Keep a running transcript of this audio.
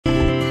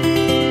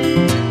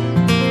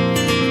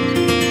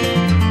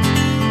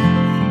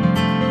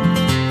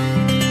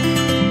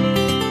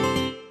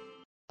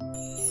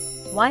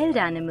wild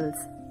animals.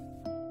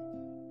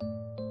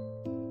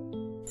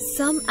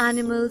 Some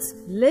animals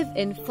live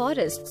in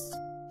forests.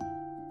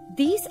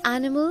 These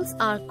animals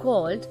are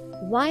called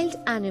wild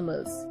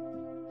animals.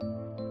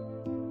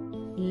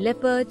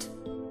 Leopard,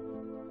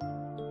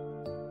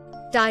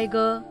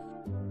 tiger,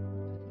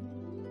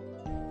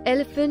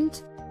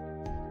 elephant,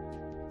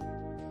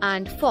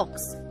 and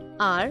fox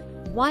are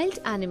wild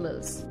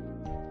animals.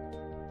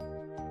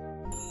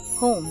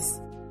 Homes.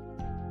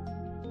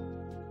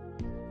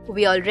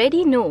 We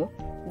already know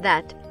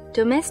that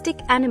domestic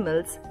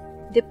animals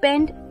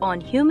depend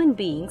on human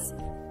beings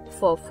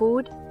for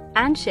food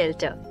and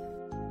shelter.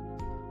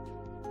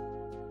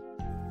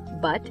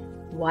 But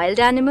wild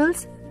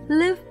animals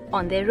live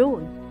on their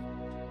own.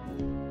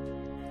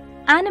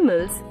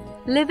 Animals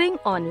living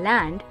on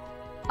land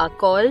are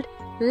called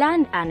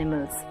land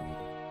animals.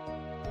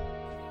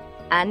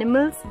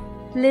 Animals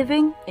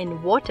living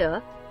in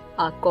water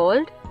are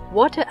called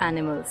water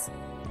animals.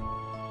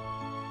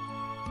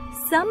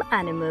 Some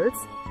animals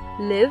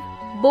live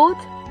both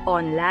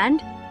on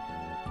land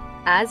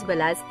as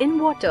well as in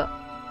water.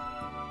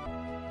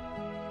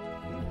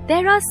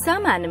 There are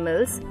some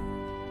animals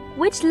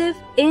which live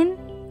in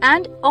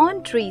and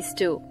on trees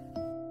too.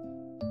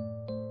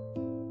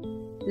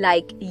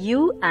 Like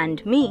you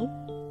and me,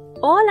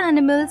 all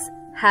animals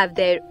have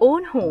their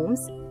own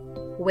homes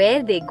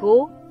where they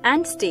go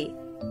and stay.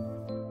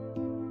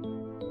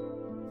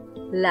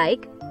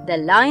 Like the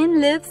lion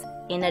lives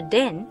in a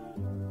den,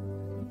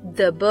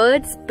 the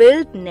birds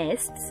build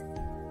nests,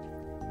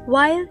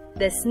 while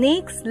the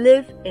snakes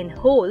live in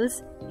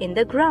holes in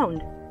the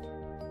ground.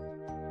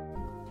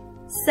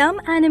 Some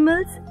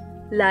animals,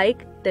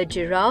 like the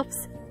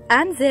giraffes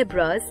and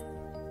zebras,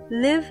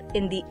 live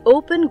in the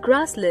open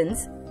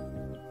grasslands.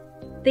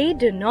 They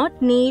do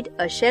not need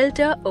a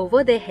shelter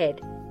over their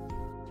head.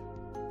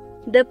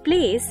 The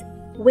place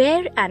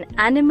where an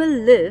animal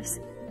lives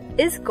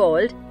is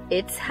called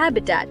its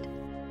habitat.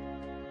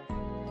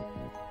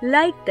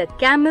 Like the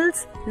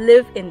camels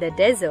live in the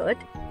desert,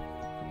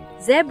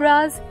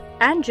 zebras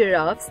and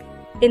giraffes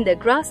in the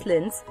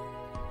grasslands,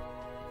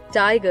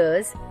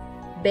 tigers,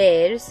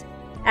 bears,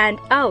 and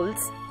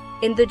owls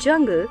in the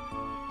jungle,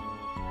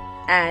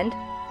 and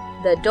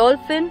the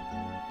dolphin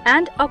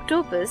and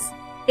octopus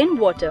in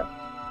water.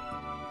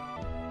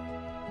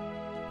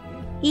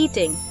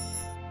 Eating.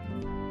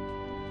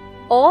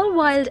 All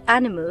wild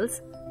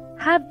animals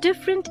have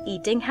different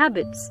eating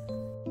habits.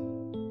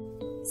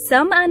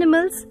 Some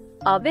animals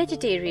are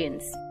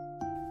vegetarians.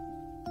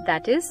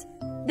 That is,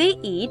 they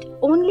eat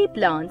only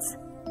plants,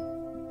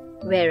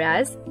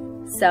 whereas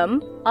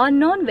some are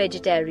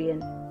non-vegetarian.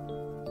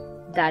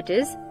 That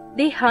is,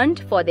 they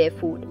hunt for their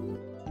food.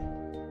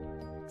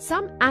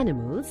 Some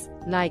animals,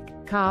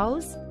 like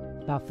cows,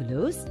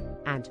 buffaloes,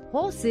 and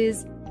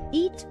horses,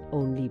 eat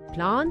only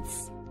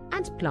plants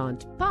and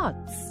plant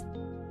parts.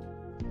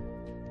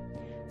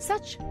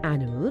 Such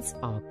animals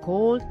are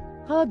called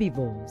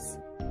herbivores.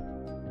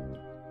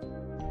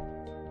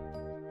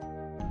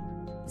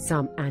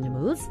 Some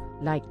animals,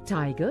 like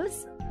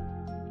tigers,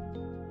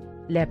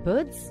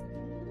 leopards,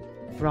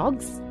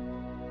 frogs,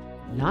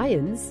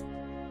 lions,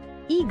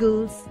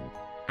 eagles,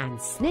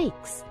 and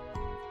snakes,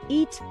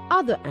 eat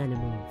other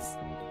animals.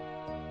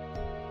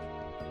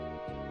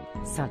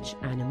 Such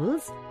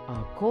animals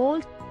are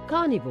called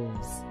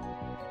carnivores.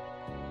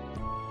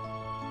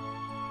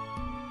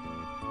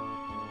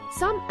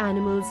 Some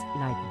animals,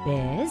 like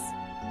bears,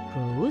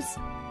 crows,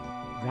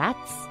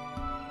 rats,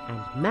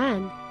 and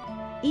man,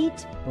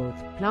 eat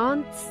both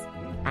plants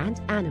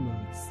and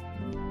animals.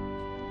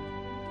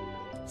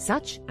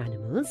 Such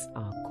animals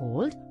are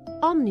called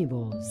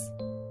omnivores.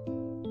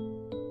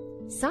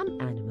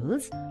 Some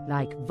animals,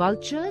 like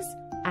vultures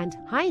and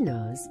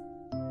hyenas,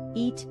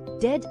 eat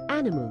dead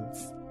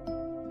animals.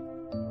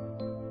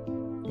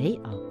 They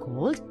are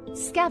called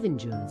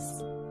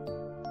scavengers.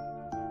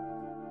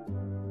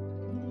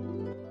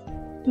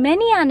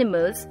 Many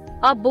animals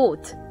are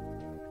both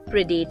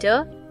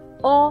predator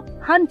or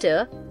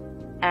hunter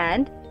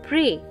and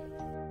prey.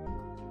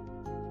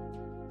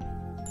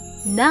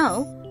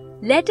 Now,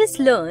 let us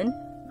learn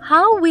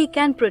how we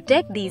can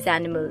protect these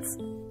animals.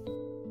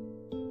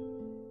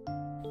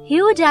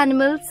 Huge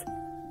animals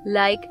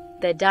like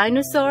the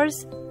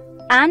dinosaurs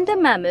and the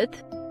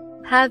mammoth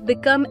have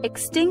become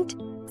extinct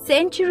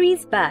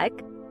centuries back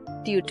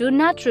due to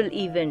natural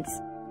events.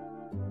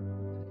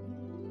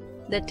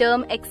 The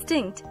term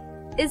extinct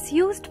is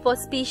used for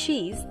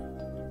species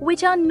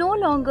which are no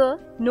longer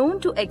known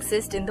to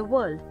exist in the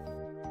world.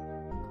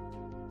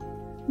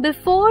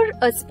 Before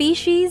a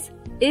species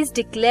is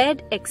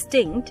declared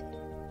extinct,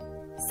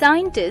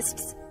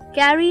 scientists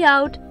carry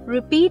out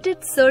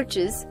repeated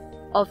searches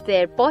of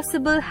their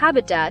possible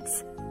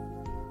habitats,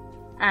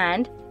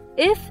 and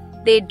if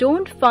they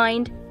don't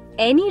find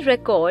any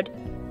record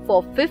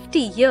for 50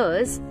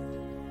 years,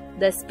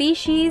 the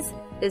species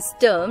is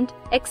termed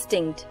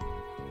extinct.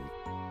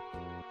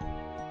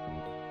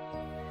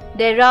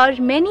 There are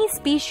many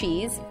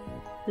species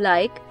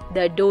like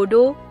the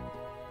dodo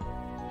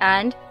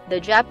and the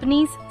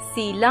Japanese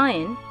sea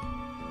lion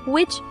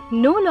which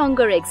no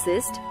longer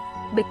exist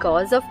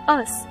because of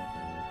us.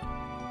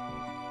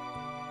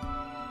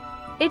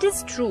 It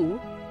is true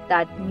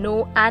that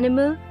no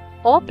animal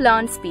or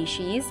plant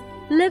species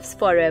lives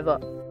forever,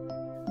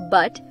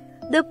 but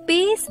the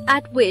pace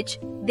at which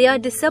they are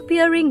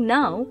disappearing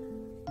now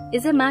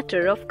is a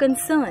matter of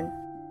concern.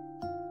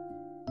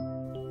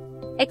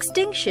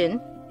 Extinction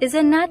is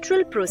a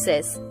natural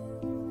process,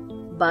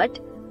 but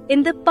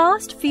in the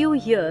past few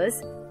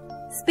years,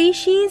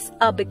 species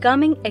are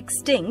becoming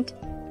extinct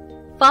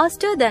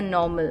faster than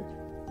normal.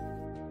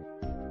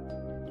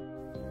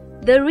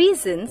 The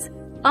reasons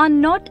are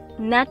not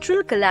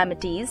natural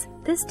calamities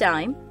this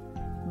time,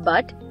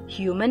 but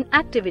human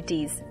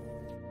activities.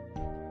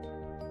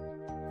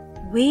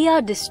 We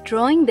are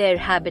destroying their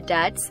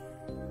habitats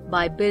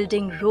by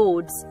building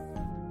roads,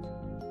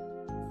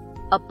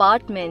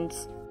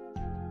 apartments,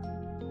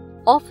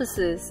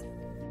 offices,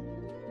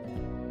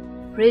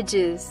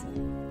 bridges,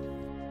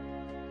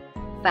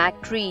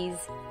 factories,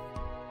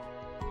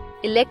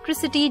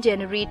 electricity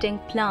generating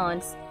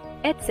plants,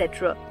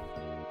 etc.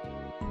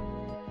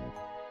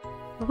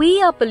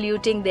 We are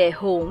polluting their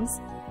homes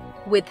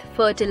with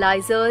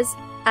fertilizers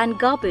and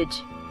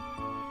garbage,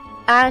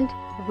 and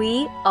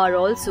we are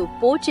also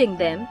poaching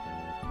them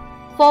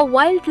for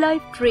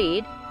wildlife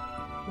trade,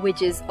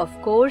 which is of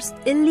course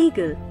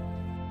illegal.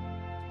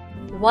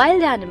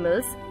 Wild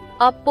animals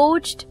are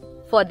poached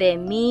for their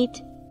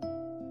meat,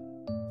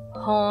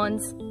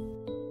 horns,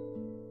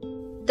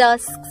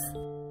 tusks,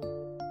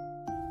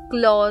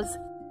 claws,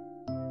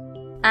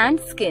 and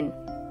skin.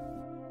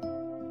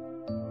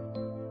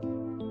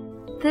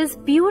 This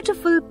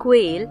beautiful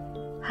quail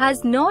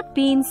has not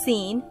been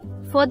seen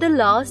for the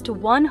last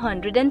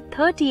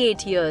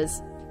 138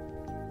 years.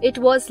 It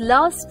was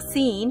last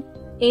seen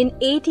in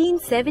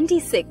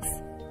 1876.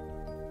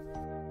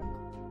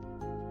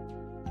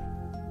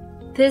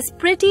 This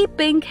pretty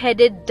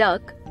pink-headed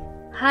duck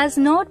has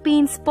not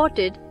been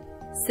spotted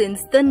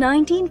since the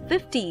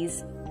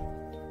 1950s.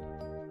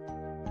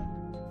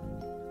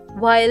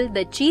 While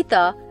the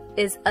cheetah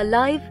is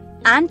alive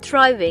and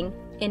thriving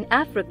in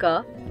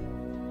Africa,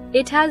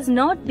 it has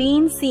not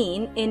been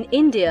seen in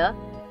India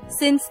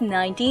since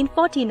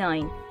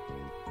 1949.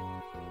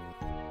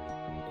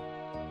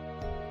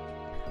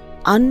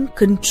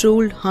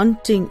 Uncontrolled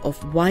hunting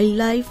of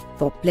wildlife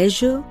for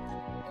pleasure,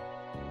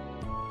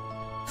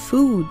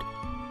 food,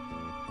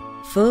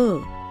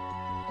 fur,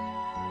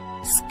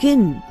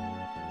 skin,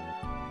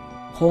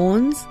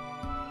 horns,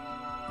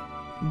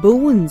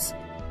 bones,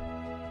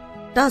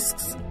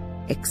 tusks,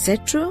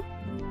 etc.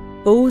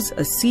 pose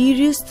a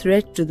serious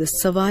threat to the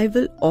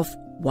survival of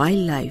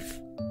wildlife.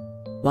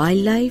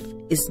 Wildlife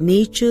is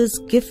nature's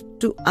gift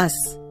to us.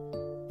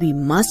 We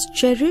must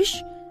cherish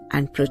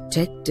and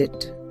protect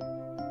it.